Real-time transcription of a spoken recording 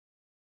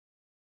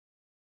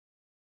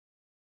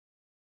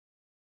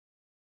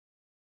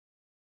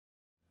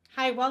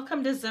Hi,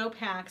 welcome to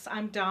Zopax.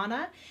 I'm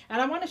Donna, and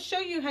I want to show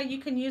you how you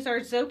can use our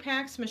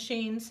Zopax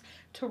machines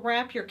to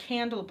wrap your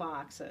candle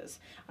boxes.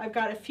 I've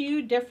got a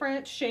few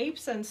different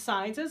shapes and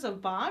sizes of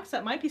box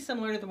that might be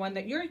similar to the one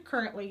that you're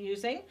currently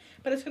using,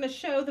 but it's going to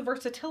show the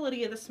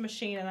versatility of this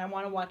machine, and I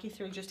want to walk you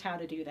through just how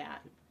to do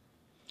that.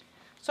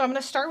 So I'm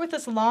going to start with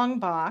this long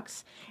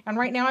box, and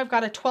right now I've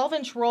got a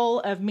 12-inch roll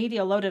of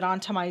media loaded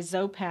onto my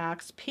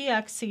Zopax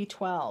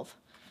PXC12.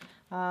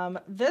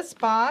 This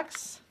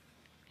box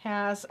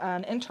has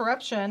an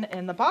interruption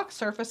in the box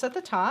surface at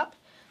the top,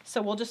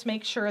 so we'll just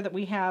make sure that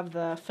we have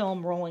the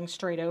film rolling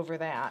straight over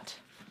that.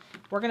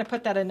 We're going to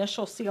put that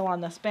initial seal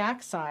on this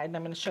back side, and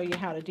I'm going to show you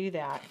how to do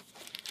that.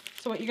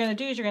 So what you're going to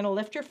do is you're going to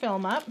lift your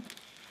film up.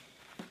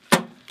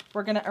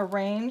 We're going to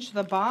arrange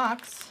the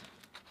box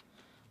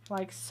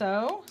like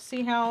so.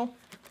 See how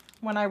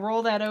when I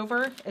roll that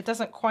over, it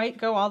doesn't quite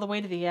go all the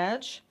way to the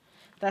edge?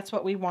 That's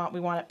what we want. We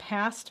want it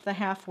past the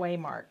halfway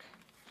mark.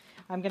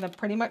 I'm going to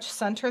pretty much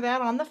center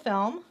that on the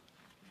film,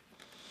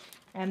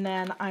 and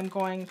then I'm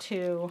going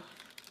to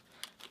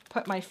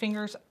put my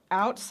fingers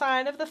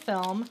outside of the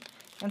film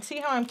and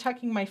see how I'm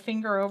tucking my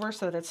finger over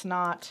so that it's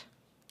not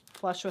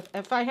flush with.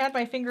 If I had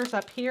my fingers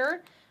up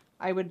here,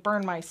 I would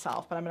burn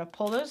myself, but I'm going to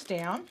pull those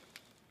down.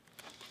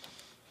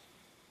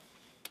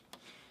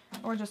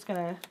 We're just going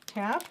to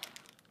tap.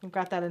 We've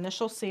got that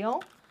initial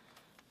seal,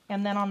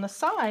 and then on the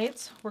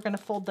sides, we're going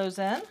to fold those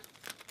in.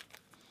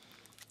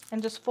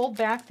 And just fold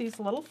back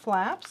these little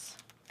flaps.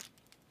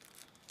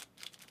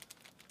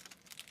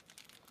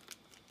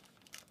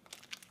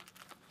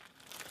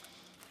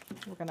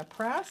 We're going to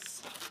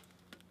press,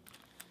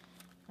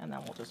 and then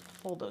we'll just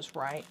fold those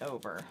right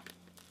over.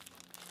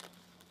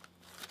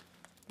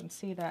 You can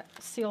see that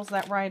seals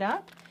that right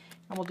up,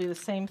 and we'll do the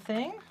same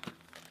thing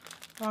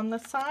on the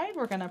side.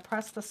 We're going to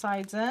press the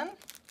sides in.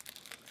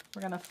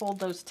 We're going to fold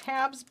those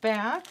tabs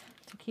back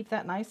to keep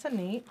that nice and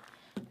neat.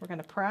 We're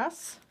going to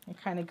press and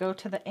kind of go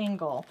to the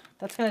angle.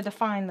 That's going to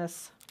define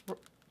this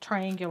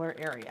triangular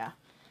area.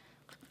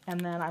 And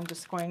then I'm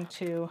just going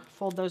to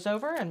fold those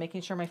over and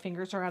making sure my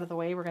fingers are out of the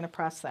way, we're going to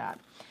press that.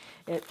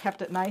 It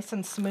kept it nice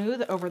and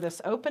smooth over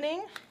this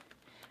opening,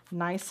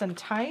 nice and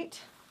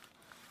tight.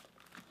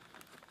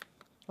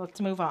 Let's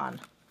move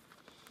on.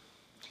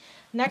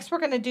 Next, we're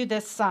going to do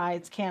this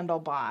size candle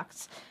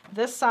box.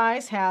 This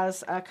size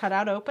has a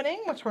cutout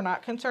opening, which we're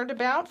not concerned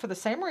about. For the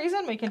same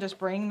reason, we can just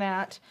bring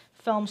that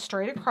film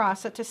straight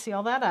across it to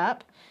seal that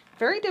up.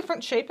 Very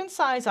different shape and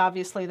size,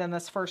 obviously, than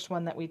this first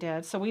one that we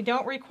did, so we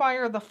don't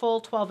require the full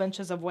 12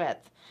 inches of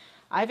width.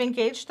 I've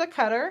engaged the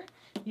cutter.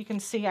 You can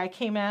see I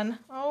came in,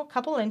 a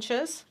couple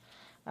inches,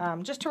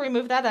 just to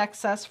remove that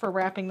excess for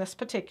wrapping this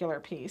particular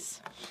piece.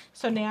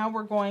 So now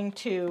we're going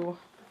to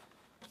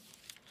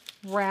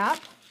wrap.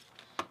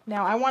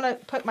 Now I want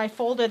to put my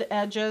folded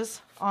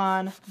edges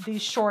on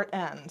these short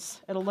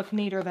ends. It'll look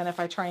neater than if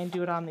I try and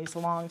do it on these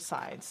long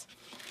sides.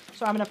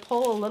 So I'm going to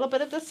pull a little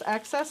bit of this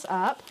excess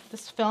up,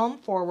 this film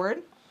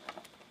forward,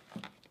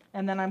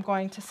 and then I'm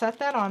going to set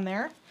that on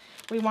there.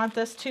 We want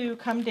this to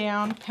come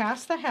down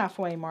past the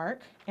halfway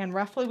mark, and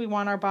roughly we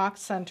want our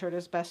box centered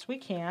as best we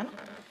can.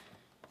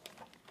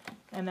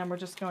 And then we're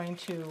just going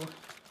to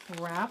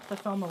wrap the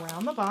film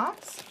around the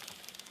box,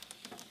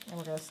 and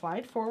we're going to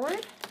slide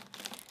forward,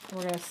 and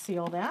we're going to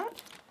seal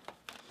that.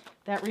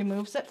 That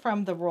removes it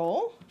from the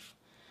roll.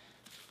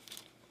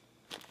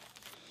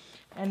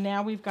 And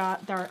now we've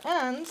got our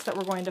ends that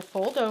we're going to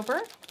fold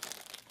over.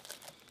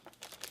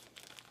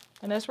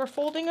 And as we're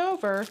folding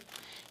over,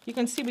 you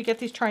can see we get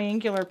these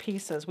triangular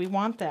pieces. We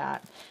want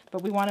that,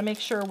 but we want to make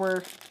sure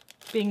we're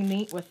being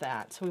neat with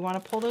that. So we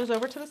want to pull those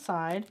over to the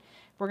side.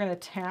 We're going to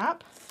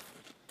tap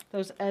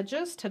those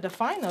edges to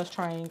define those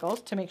triangles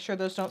to make sure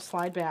those don't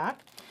slide back.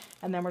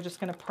 And then we're just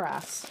going to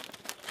press.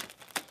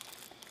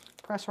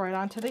 Press right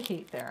onto the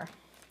heat there.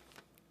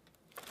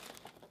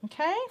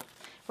 Okay?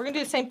 We're going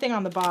to do the same thing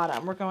on the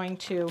bottom. We're going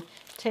to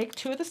take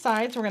two of the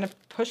sides, we're going to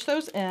push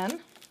those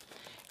in,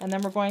 and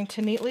then we're going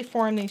to neatly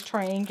form these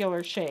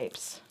triangular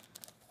shapes.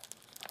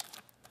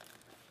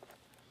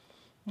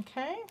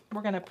 Okay,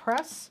 we're going to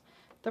press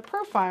the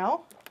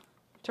profile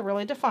to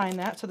really define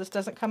that so this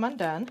doesn't come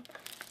undone.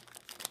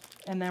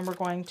 And then we're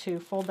going to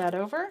fold that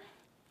over,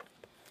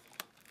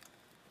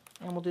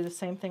 and we'll do the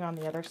same thing on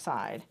the other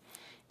side.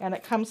 And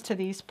it comes to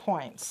these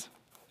points.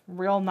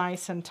 Real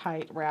nice and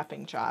tight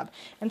wrapping job.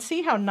 And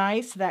see how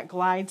nice that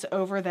glides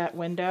over that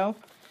window?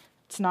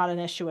 It's not an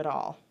issue at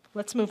all.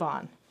 Let's move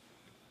on.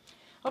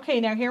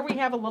 Okay, now here we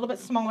have a little bit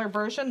smaller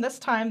version. This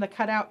time the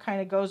cutout kind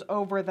of goes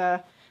over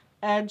the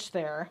edge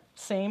there.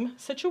 Same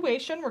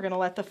situation. We're going to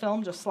let the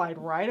film just slide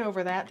right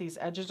over that. These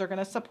edges are going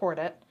to support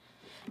it.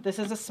 This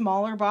is a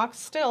smaller box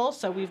still,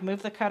 so we've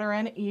moved the cutter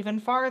in even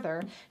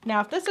farther.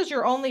 Now, if this is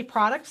your only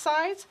product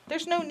size,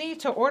 there's no need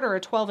to order a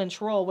 12-inch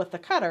roll with the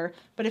cutter,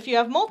 but if you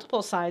have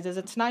multiple sizes,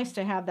 it's nice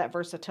to have that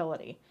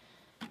versatility.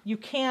 You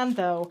can,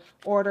 though,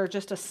 order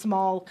just a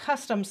small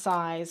custom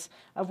size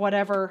of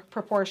whatever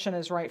proportion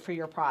is right for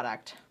your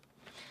product.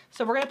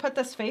 So we're going to put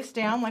this face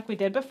down like we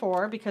did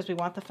before because we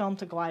want the film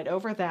to glide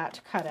over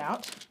that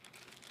cutout.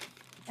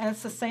 And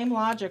it's the same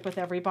logic with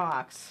every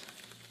box.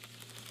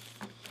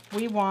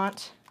 We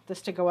want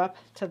this to go up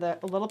to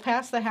a little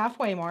past the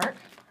halfway mark.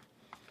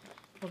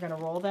 We're going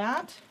to roll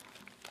that.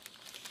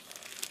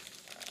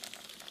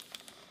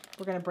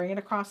 We're going to bring it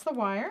across the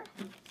wire,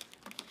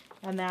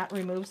 and that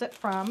removes it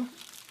from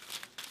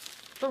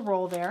the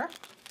roll there.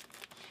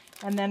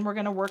 And then we're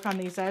going to work on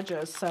these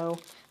edges. So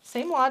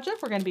same logic,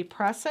 we're going to be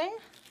pressing.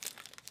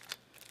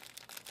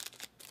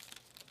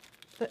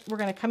 We're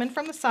going to come in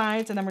from the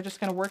sides, and then we're just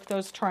going to work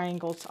those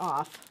triangles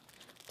off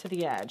to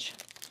the edge.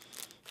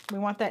 We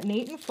want that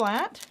neat and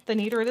flat. The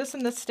neater it is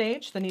in this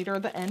stage, the neater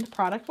the end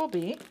product will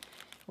be.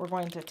 We're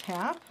going to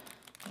tap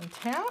and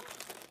tap,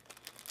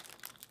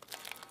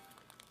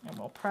 and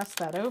we'll press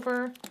that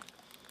over.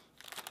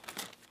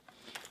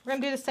 We're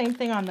going to do the same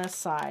thing on this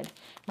side.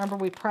 Remember,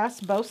 we press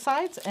both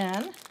sides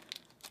in,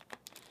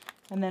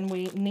 and then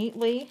we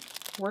neatly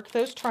work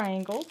those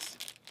triangles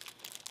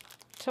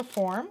to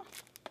form.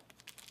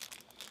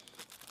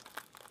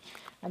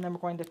 And then we're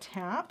going to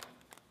tap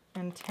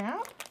and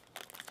tap.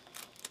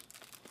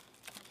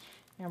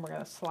 And we're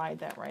going to slide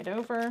that right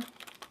over.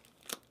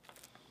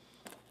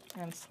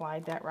 And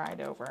slide that right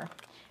over.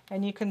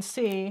 And you can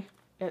see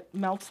it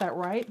melts that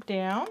right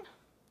down.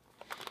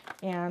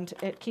 And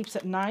it keeps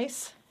it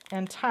nice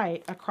and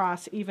tight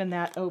across even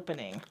that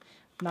opening.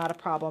 Not a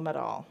problem at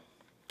all.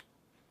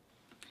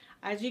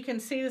 As you can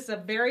see, this is a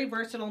very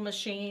versatile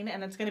machine,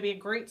 and it's going to be a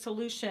great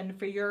solution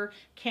for your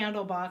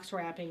candle box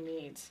wrapping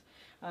needs.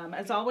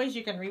 As always,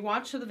 you can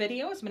rewatch the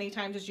video as many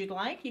times as you'd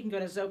like. You can go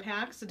to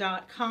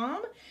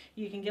zopax.com.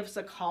 You can give us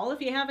a call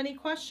if you have any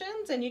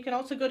questions, and you can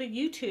also go to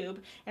YouTube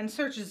and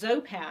search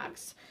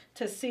Zopax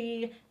to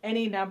see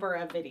any number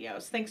of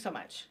videos. Thanks so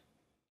much.